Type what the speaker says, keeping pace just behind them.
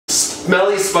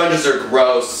Smelly sponges are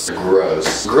gross.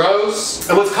 Gross. Gross.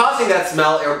 And what's causing that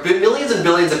smell are millions and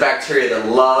billions of bacteria that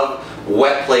love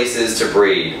wet places to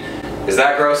breed. Is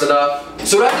that gross enough?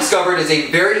 So what I've discovered is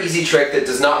a very easy trick that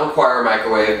does not require a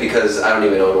microwave because I don't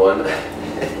even own one.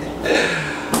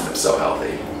 I'm so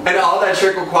healthy. And all that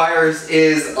trick requires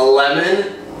is a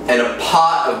lemon and a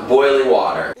pot of boiling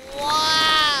water.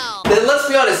 Wow! Then let's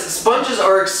be honest, sponges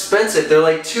are expensive. They're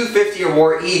like $2.50 or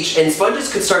more each, and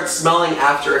sponges could start smelling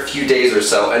after a few days or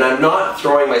so, and I'm not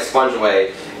throwing my sponge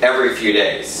away every few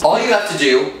days. All you have to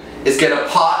do is get a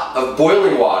pot of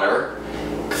boiling water,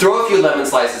 throw a few lemon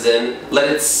slices in, let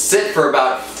it sit for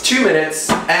about 2 minutes,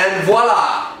 and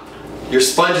voila! Your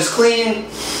sponge is clean,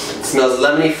 it smells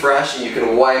lemony fresh, and you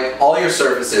can wipe all your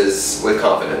surfaces with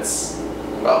confidence.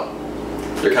 Well,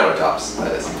 your countertops,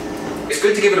 that is. It's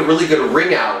good to give it a really good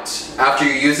wring out after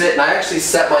you use it, and I actually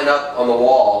set mine up on the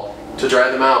wall to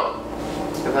dry them out.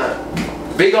 Look at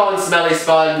that. Big on smelly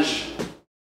sponge.